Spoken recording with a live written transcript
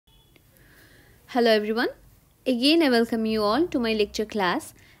Hello everyone. Again I welcome you all to my lecture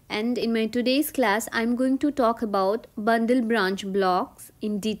class, and in my today's class I'm going to talk about bundle branch blocks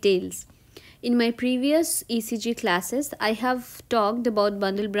in details. In my previous ECG classes I have talked about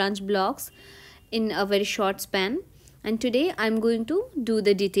bundle branch blocks in a very short span, and today I'm going to do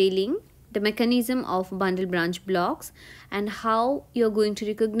the detailing, the mechanism of bundle branch blocks and how you're going to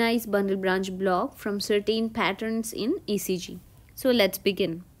recognize bundle branch block from certain patterns in ECG. So let's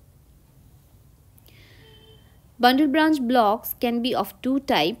begin. Bundle branch blocks can be of two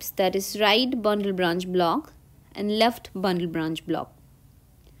types, that is right bundle branch block and left bundle branch block.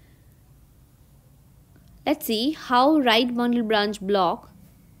 Let's see how right bundle branch block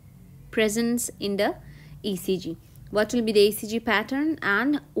presents in the ECG. What will be the ECG pattern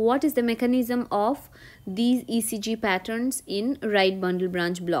and what is the mechanism of these ECG patterns in right bundle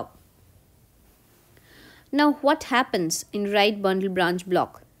branch block. Now what happens in right bundle branch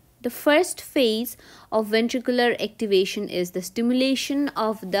block? The first phase of ventricular activation is the stimulation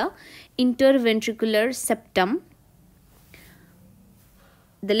of the interventricular septum.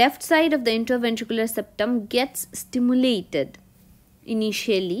 The left side of the interventricular septum gets stimulated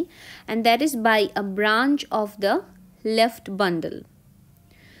initially, and that is by a branch of the left bundle.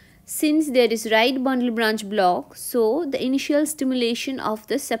 Since there is right bundle branch block, so the initial stimulation of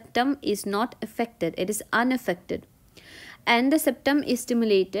the septum is not affected, it is unaffected. And the septum is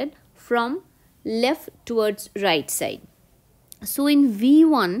stimulated from left towards right side. So in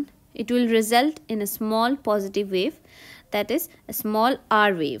V1 it will result in a small positive wave, that is a small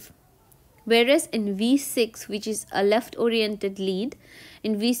R wave. Whereas in V6, which is a left oriented lead,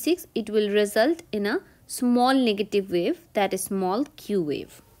 in V6 it will result in a small negative wave, that is small Q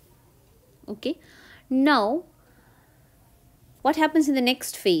wave. Okay. Now what happens in the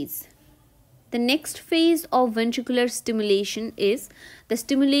next phase? The next phase of ventricular stimulation is the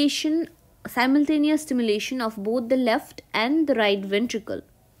simultaneous stimulation of both the left and the right ventricle.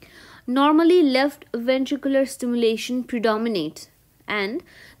 Normally left ventricular stimulation predominates and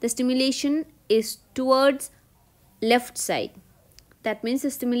the stimulation is towards left side. That means the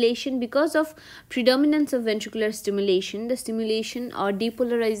stimulation, because of predominance of ventricular stimulation, the stimulation or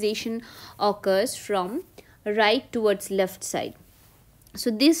depolarization occurs from right towards left side. So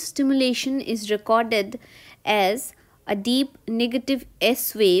this stimulation is recorded as a deep negative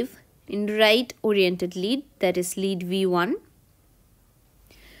S wave in right oriented lead, that is lead V1.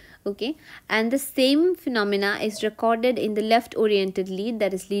 Okay, and the same phenomena is recorded in the left oriented lead,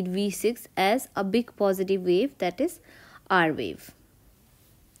 that is lead V6, as a big positive wave, that is R wave.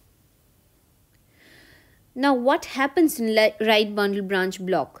 Now what happens in right bundle branch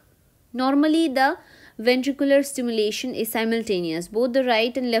block? Normally the ventricular stimulation is simultaneous. Both the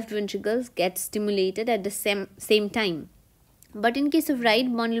right and left ventricles get stimulated at the same time. But in case of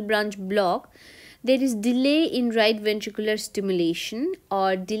right bundle branch block, there is delay in right ventricular stimulation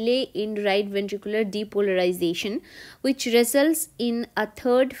or delay in right ventricular depolarization, which results in a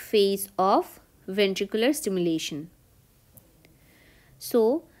third phase of ventricular stimulation.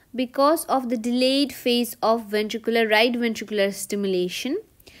 So because of the delayed phase of right ventricular stimulation,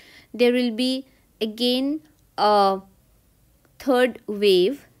 there will be again a third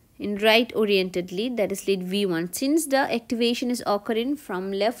wave in right oriented lead, that is lead V1. Since the activation is occurring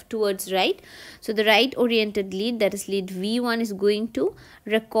from left towards right, so the right oriented lead, that is lead V1, is going to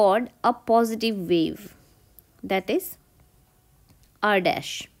record a positive wave, that is R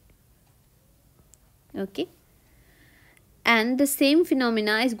dash. Okay. And the same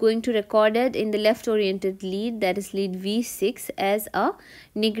phenomena is going to recorded in the left oriented lead, that is lead V6, as a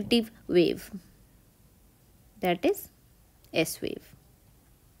negative wave, that is S wave.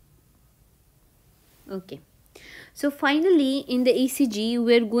 Okay. So finally in the ECG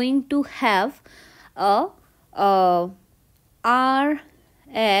we are going to have a R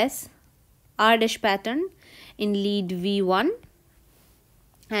dash pattern in lead V1,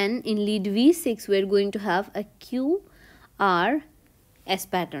 and in lead V6 we are going to have a Q R S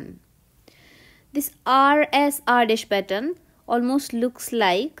pattern. This R dash pattern almost looks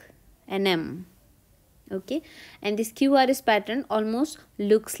like an M. Okay, and this QRS pattern almost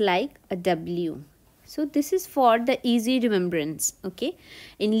looks like a W. So this is for the easy remembrance. Okay,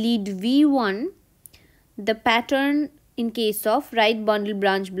 in lead V1 the pattern in case of right bundle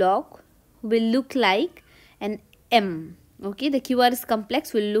branch block will look like an M. Okay, the QRS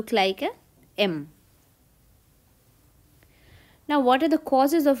complex will look like a M. Now what are the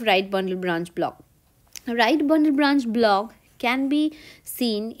causes of right bundle branch block? Right bundle branch block can be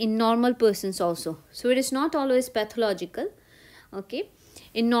seen in normal persons also. So it is not always pathological. Okay.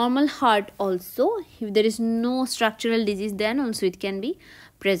 In normal heart also, if there is no structural disease, then also it can be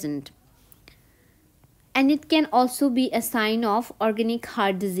present. and it can also be a sign of organic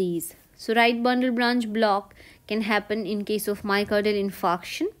heart disease. So right bundle branch block can happen in case of myocardial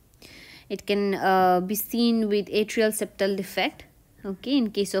infarction. It can be seen with atrial septal defect, okay,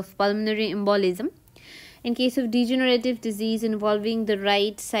 in case of pulmonary embolism, in case of degenerative disease involving the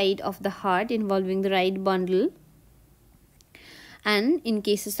right side of the heart, involving the right bundle, and in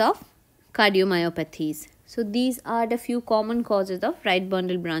cases of cardiomyopathies. So these are the few common causes of right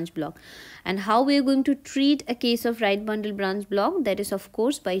bundle branch block. And how we are going to treat a case of right bundle branch block? That is, of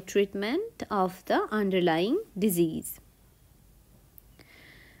course, by treatment of the underlying disease.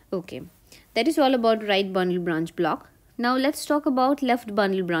 Okay, that is all about right bundle branch block. Now let's talk about left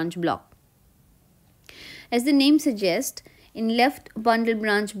bundle branch block. As the name suggests, in left bundle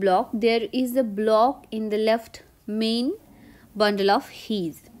branch block, there is a block in the left main bundle of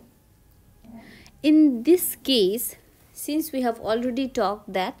His. In this case, since we have already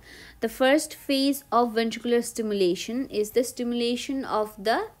talked that the first phase of ventricular stimulation is the stimulation of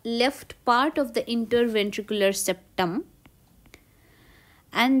the left part of the interventricular septum,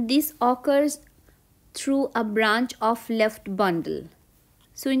 and this occurs through a branch of left bundle.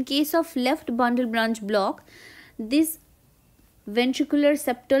 So in case of left bundle branch block, this interventricular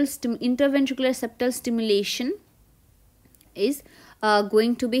septal stimulation is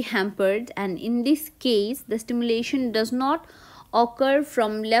going to be hampered, and in this case the stimulation does not occur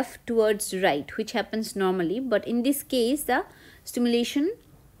from left towards right, which happens normally, but in this case the stimulation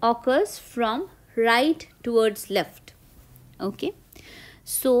occurs from right towards left. Okay,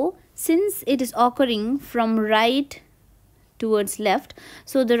 so since it is occurring from right towards left,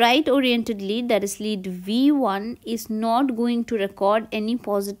 so the right oriented lead, that is lead V1, is not going to record any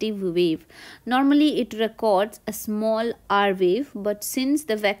positive wave. Normally it records a small R wave, but since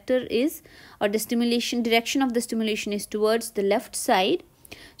the vector is, or the stimulation direction of the stimulation is towards the left side,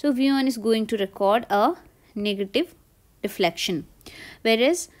 so V1 is going to record a negative deflection,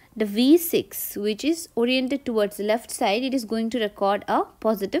 whereas the V6, which is oriented towards the left side, it is going to record a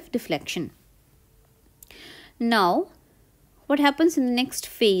positive deflection. Now what happens in the next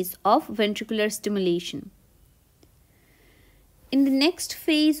phase of ventricular stimulation? In the next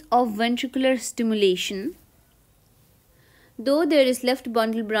phase of ventricular stimulation, though there is left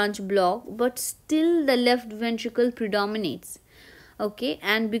bundle branch block, but still the left ventricle predominates. Okay,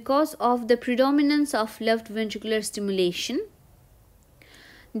 and because of the predominance of left ventricular stimulation,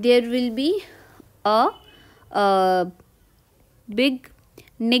 there will be a big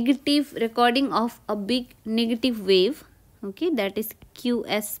negative recording of a big negative wave. Okay, that is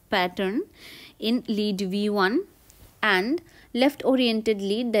QS pattern in lead V1, and left oriented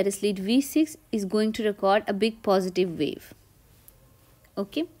lead, that is lead V6, is going to record a big positive wave.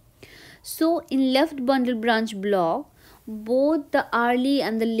 Okay, so in left bundle branch block, both the early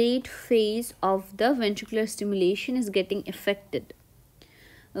and the late phase of the ventricular stimulation is getting affected.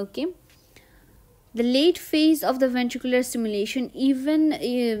 Okay, the late phase of the ventricular stimulation, even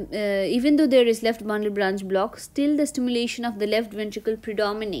though there is left bundle branch block, still the stimulation of the left ventricle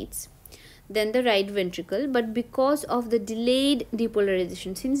predominates than the right ventricle, but because of the delayed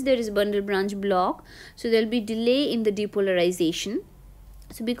depolarization, since there is bundle branch block, so there will be delay in the depolarization.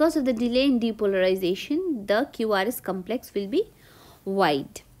 So because of the delay in depolarization, the QRS complex will be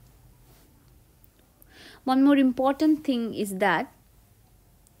wide. One more important thing is that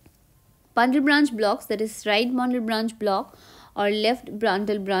bundle branch blocks, that is right bundle branch block or left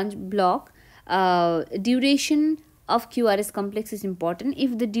bundle branch block, duration of QRS complex is important.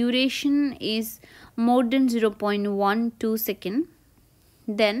 If the duration is more than 0.12 second,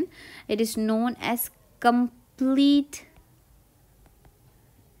 then it is known as complete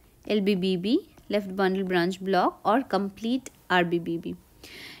LBBB, left bundle branch block, or complete RBBB.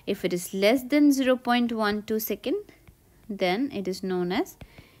 If it is less than 0.12 second, then it is known as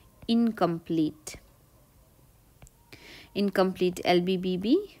incomplete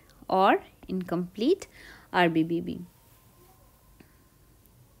LBBB or incomplete RBBB.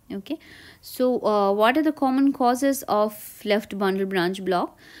 Okay, so what are the common causes of left bundle branch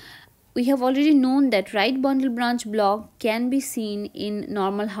block? We have already known that right bundle branch block can be seen in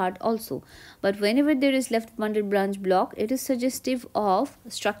normal heart also, but whenever there is left bundle branch block, it is suggestive of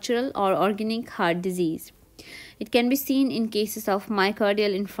structural or organic heart disease. It can be seen in cases of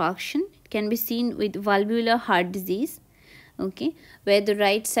myocardial infarction. It can be seen with valvular heart disease, okay, where the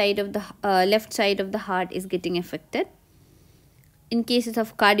right side of the left side of the heart is getting affected. In cases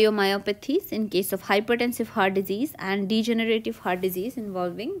of cardiomyopathies, in case of hypertensive heart disease and degenerative heart disease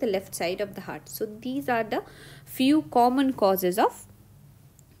involving the left side of the heart. So these are the few common causes of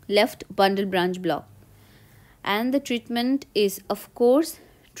left bundle branch block. And the treatment is, of course,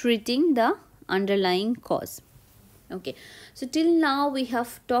 treating the underlying cause. Okay, so till now we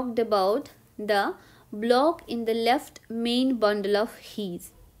have talked about the block in the left main bundle of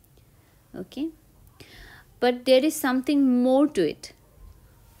His. Okay, but there is something more to it.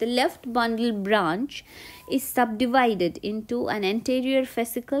 The left bundle branch is subdivided into an anterior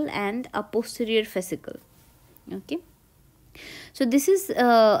fascicle and a posterior fascicle. Okay, so this is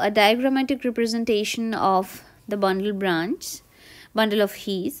a diagrammatic representation of the bundle of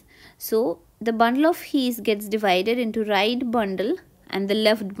His. So the bundle of His gets divided into right bundle and the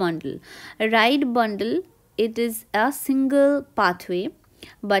left bundle. A right bundle, it is a single pathway,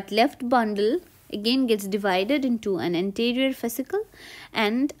 but left bundle again gets divided into an anterior fascicle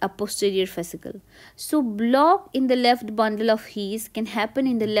and a posterior fascicle. So block in the left bundle of His can happen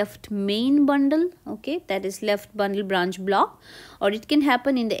in the left main bundle, okay, that is left bundle branch block, or it can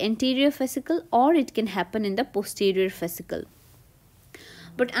happen in the anterior fascicle, or it can happen in the posterior fascicle.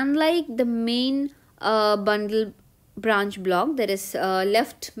 But unlike the main bundle branch block, that is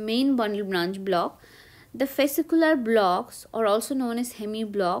left main bundle branch block, the fascicular blocks, or also known as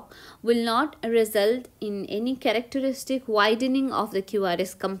hemiblock, will not result in any characteristic widening of the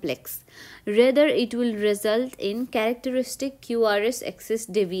QRS complex. Rather, it will result in characteristic QRS axis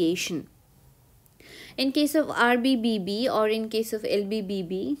deviation. In case of RBBB or in case of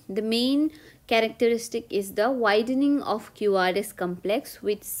LBBB, the main characteristic is the widening of QRS complex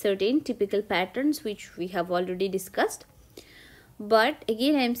with certain typical patterns which we have already discussed. But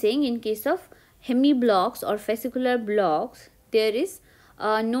again I am saying, in case of hemiblocks or fascicular blocks, there is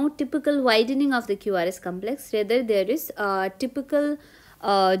no typical widening of the QRS complex. Rather, there is a typical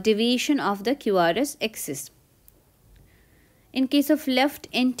deviation of the QRS axis. In case of left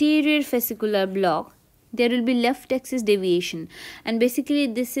anterior fascicular block, there will be left axis deviation, and basically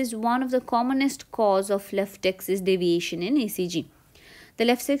this is one of the commonest cause of left axis deviation in ECG. The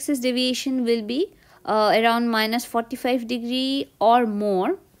left axis deviation will be around -45 degree or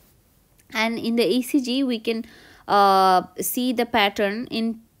more, and in the ECG we can see the pattern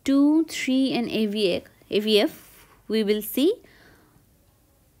in 2, 3 and AVF. We will see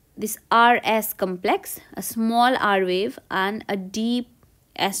this RS complex, a small R wave and a deep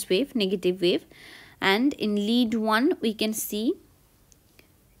S wave, negative wave. And in lead 1 we can see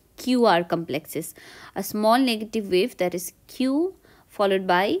QR complexes, a small negative wave, that is Q, followed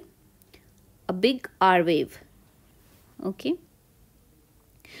by a big R wave. Okay,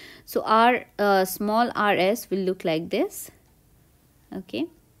 so our small RS will look like this. Okay,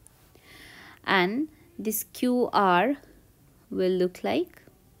 and this QR will look like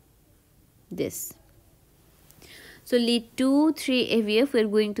this. So lead 2, 3 AVF, we are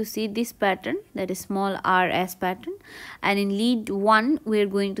going to see this pattern, that is small RS pattern, and in lead 1 we are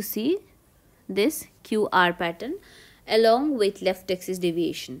going to see this QR pattern along with left axis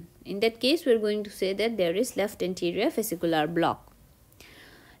deviation. In that case, we are going to say that there is left anterior fascicular block.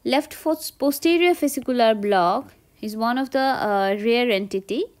 Left posterior fascicular block is one of the rare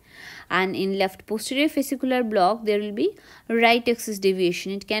entity, and in left posterior fascicular block there will be right axis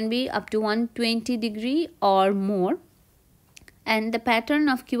deviation. It can be up to 120 degree or more, and the pattern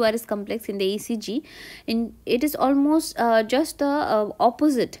of QRS complex in the ECG, it is almost just the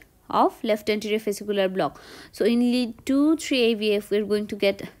opposite of left anterior fascicular block. So in lead 2, 3 AVF we are going to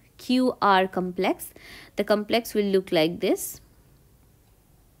get QR complex. The complex will look like this.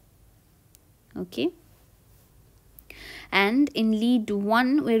 Okay, and in lead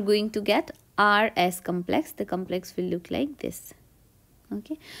 1 we are going to get RS complex. The complex will look like this.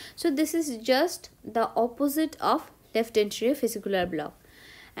 Okay, so this is just the opposite of left anterior fascicular block,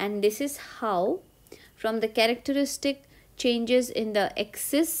 and this is how from the characteristic changes in the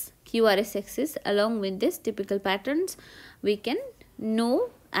axis, QRS axis, along with this typical patterns, we can know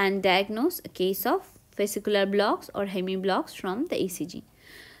and diagnose a case of fascicular blocks or hemiblocks from the ECG.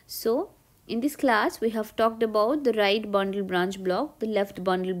 So in this class we have talked about the right bundle branch block, the left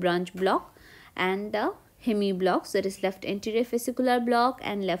bundle branch block, and the hemiblocks, that is left anterior fascicular block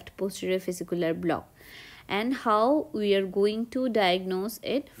and left posterior fascicular block, and how we are going to diagnose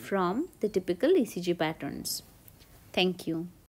it from the typical ECG patterns. Thank you.